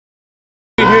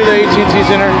here at the AT&T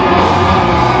Center.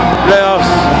 Playoffs.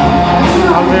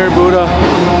 I'm here, Buddha.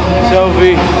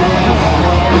 Selfie.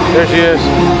 There she is.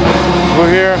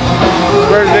 We're here.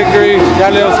 Spurs victory.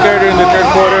 Got a little scared in the third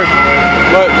quarter,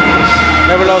 but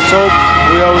never lost hope.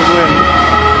 We always win.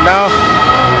 Now,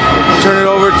 turn it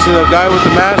over to the guy with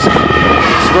the mask.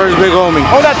 Spurs big homie.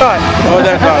 Hold that thought. Hold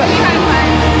that thought.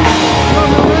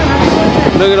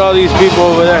 Look at all these people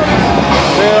over there.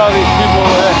 Look at all these people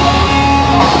over there.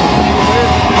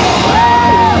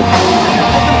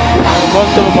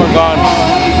 Most of them are gone.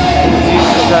 It's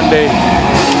Easter Sunday.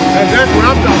 That's what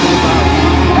I'm talking about.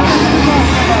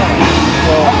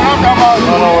 So, I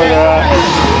don't know where they're at. This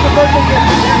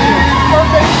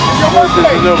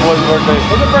is little boy's birthday.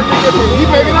 It's a birthday gift. He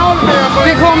making all the damn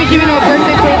money. Big homie giving him a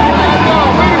birthday present. No,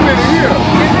 wait a minute, here.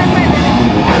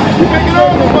 He making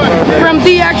all the money. From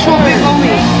the actual big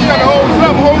homie. You got to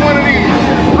hold one of these.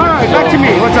 Alright, back to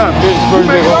me. What's up? This is Spurs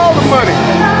big Making all homie. the money.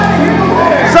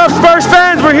 What's up, Spurs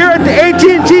fans? We're here at the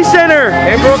AT&T Center.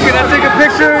 Hey bro, can I take a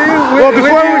picture of you? Well,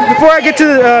 before I get to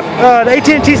the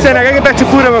AT&T Center, I gotta get back to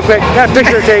Buddha real quick. Got a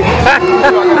picture to take.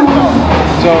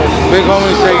 So, big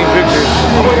homie's taking pictures.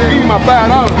 I'm going to give you my $5,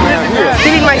 man. Here.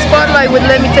 Stealing my spotlight would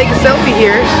let me take a selfie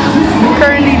here.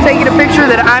 Currently taking a picture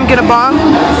that I'm gonna bomb.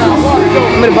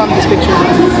 I'm gonna bomb this picture.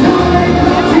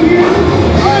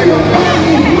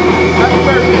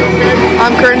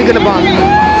 I'm currently gonna bomb.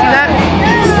 See that?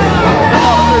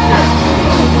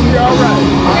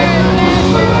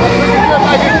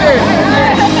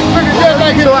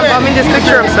 So I'm bombing this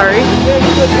picture, I'm sorry.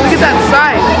 Look at that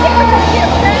side.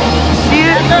 See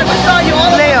it?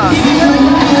 Playoff.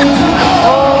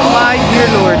 Oh my dear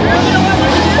Lord.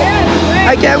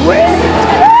 I can't wait.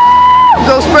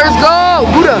 Go Spurs, go!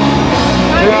 Buddha.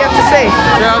 What do you have to say?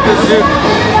 Check out this dude.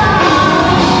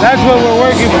 That's what we're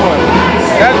working for.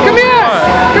 That's what Come we here! want.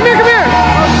 Come here, come here!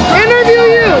 Interview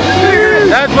you!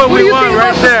 That's what we want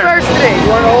right there. What do you think about the Spurs today?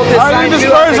 I think the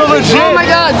Spurs are legit. Oh my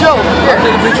God, Joe!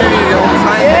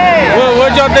 Yeah. Well,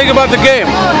 what y'all think about the game?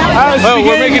 Oh,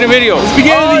 we're making a video.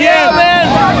 Beginning of the end. man!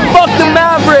 Fuck the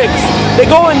Mavericks! They're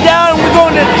going down, we're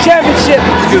going to the championship.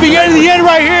 It's the beginning of the end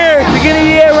right here. Beginning of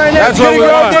the year right now. That's what we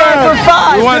want. For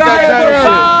five. We want that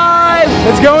championship. Five.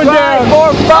 It's going down.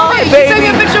 5, 4, 5, Hey, you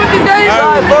taking baby. a picture with these guys?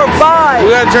 5, 4, 5. We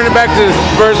gotta turn it back to the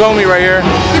Spurs homie right here.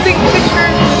 You taking a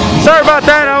picture? Sorry about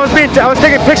that. I was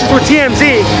taking pictures with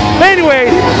TMZ. But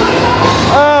anyways,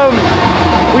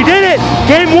 we did it.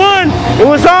 Game 1. It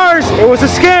was ours. It was a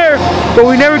scare, but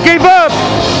we never gave up.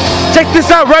 Check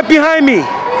this out right behind me.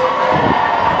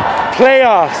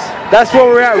 Playoffs. That's where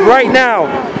we're at right now.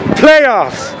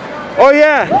 Playoffs. Oh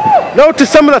yeah. Note to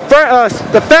some of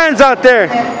the fans out there.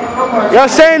 Y'all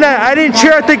saying that I didn't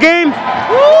cheer at the game?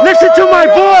 Listen to my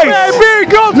voice.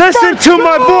 Listen to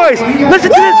my voice.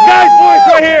 Listen to this guy's voice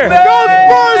right here. Go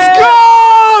Spurs, go!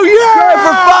 Yeah! Drive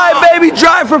for 5, baby.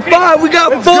 Drive for 5. We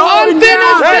got 4.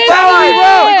 That's how we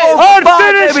roll.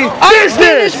 Unfinished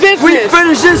business. We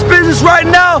finish this business right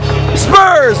now.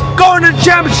 Spurs going to the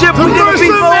championship. We're gonna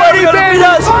beat nobody. Gonna beat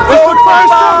us.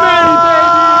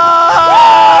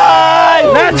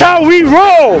 That's how we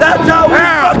roll. That's how we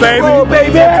fucking roll,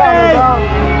 baby.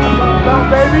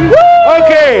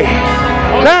 Okay.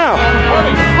 Now,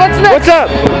 What's next? what's up?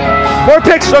 More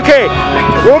pictures. Okay.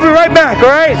 We'll be right back. All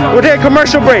right. We'll take a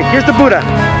commercial break. Here's the Buddha.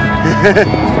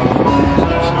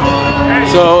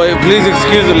 So please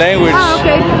excuse the language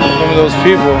okay. from those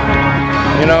people.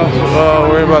 You know,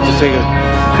 we're about to take a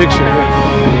picture.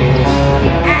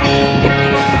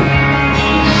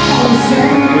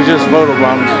 We just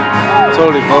photobombed.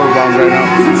 Totally photobombed right now.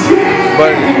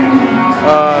 But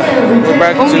we're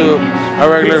back to our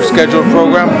regular scheduled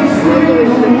program.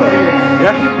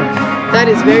 Yeah. That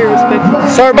is very respectful.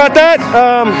 Sorry about that.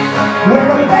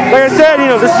 Like I said,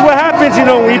 this is what happens,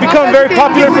 when you become very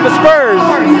popular for the Spurs.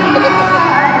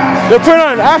 They're putting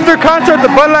on after concert at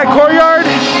the Bud Light Courtyard,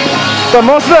 but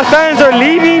most of the fans are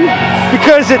leaving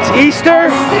because it's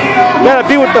Easter. You gotta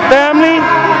be with the family.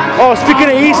 Oh, speaking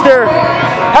of Easter,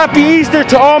 happy Easter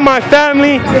to all my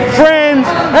family, friends,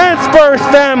 and Spurs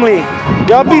family.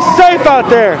 Y'all be safe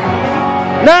out there.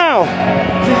 Now,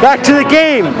 back to the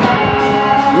game.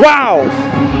 Wow,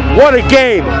 what a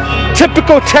game.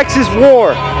 Typical Texas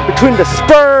war between the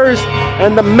Spurs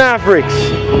and the Mavericks.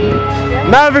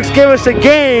 Mavericks gave us a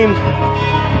game,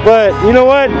 but you know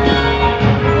what?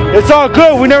 It's all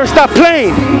good. We never stopped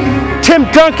playing. Tim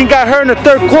Duncan got hurt in the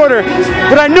third quarter,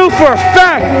 but I knew for a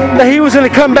fact that he was going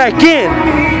to come back in.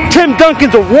 Tim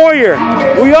Duncan's a warrior.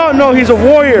 We all know he's a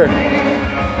warrior.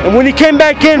 And when he came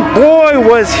back in, boy,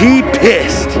 was he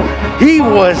pissed. He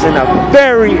was in a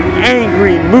very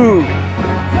angry mood.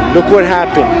 Look what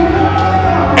happened.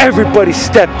 everybody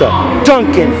stepped up.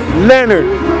 Duncan, Leonard,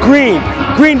 Green.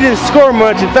 Green didn't score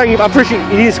much. In fact, I'm pretty sure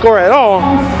he didn't score at all.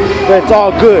 But it's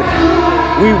all good.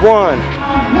 We won.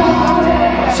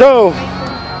 So,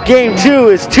 game 2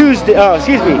 is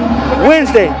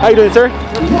Wednesday. How you doing, sir?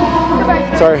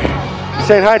 Sorry.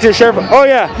 Saying hi to the sheriff. Oh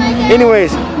yeah.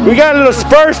 Anyways, we got a little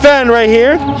Spurs fan right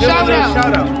here. Shout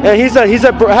out. And he's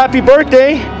a happy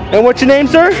birthday. And what's your name,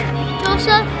 sir?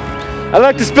 Joseph. I'd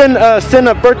like to send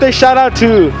a birthday shout out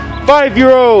to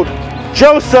 5-year-old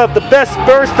Joseph, the best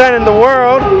Spurs fan in the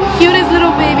world. Cutest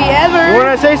little baby You ever. want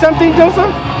to say something,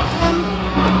 Joseph?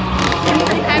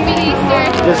 Happy Easter.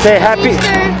 Just say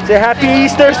happy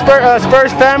Easter,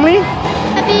 Spurs family.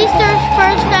 Happy Easter,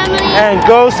 Spurs family. And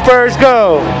go Spurs,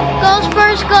 go. Go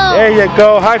Spurs, go. There you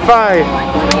go. High five.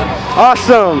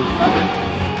 Awesome.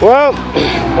 Well,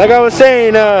 like I was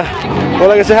saying,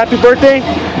 like I said, happy birthday.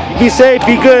 Be safe,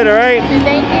 be good, all right?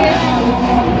 Thank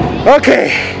you. Okay,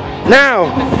 now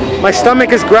my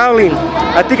stomach is growling.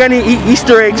 I think I need to eat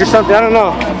Easter eggs or something. I don't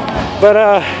know. But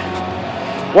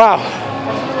wow.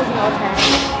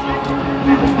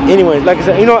 Anyways, like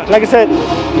I said,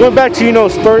 going back to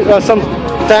Spurs, some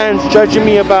fans judging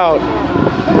me about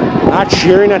not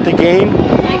cheering at the game.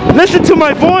 Listen to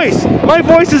my voice. My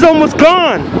voice is almost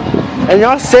gone. And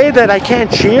y'all say that I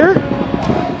can't cheer?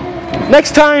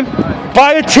 Next time,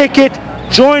 buy a ticket,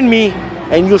 join me,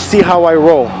 and you'll see how I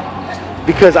roll.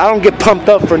 Because I don't get pumped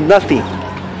up for nothing.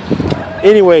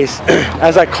 Anyways,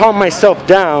 as I calm myself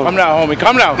down. Calm down, homie.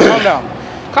 Calm down.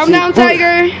 Calm down,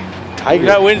 Tiger. We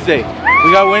got Wednesday.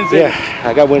 Yeah,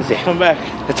 I got Wednesday. Come back.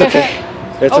 It's okay.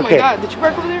 It's Oh my okay. God, did you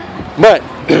park over there? But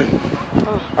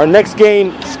our next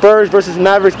game, Spurs versus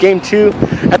Mavericks, game 2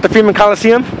 at the Freeman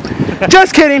Coliseum.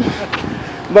 Just kidding.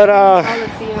 But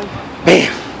Let's see him.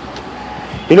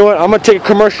 man, you know what? I'm gonna take a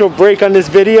commercial break on this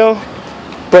video.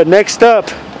 But next up,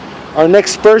 our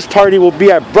next Spurs party will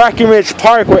be at Brackenridge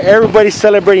Park, where everybody's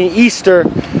celebrating Easter,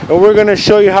 and we're gonna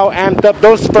show you how amped up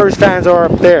those Spurs fans are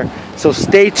up there. So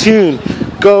stay tuned.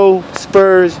 Go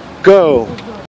Spurs, go!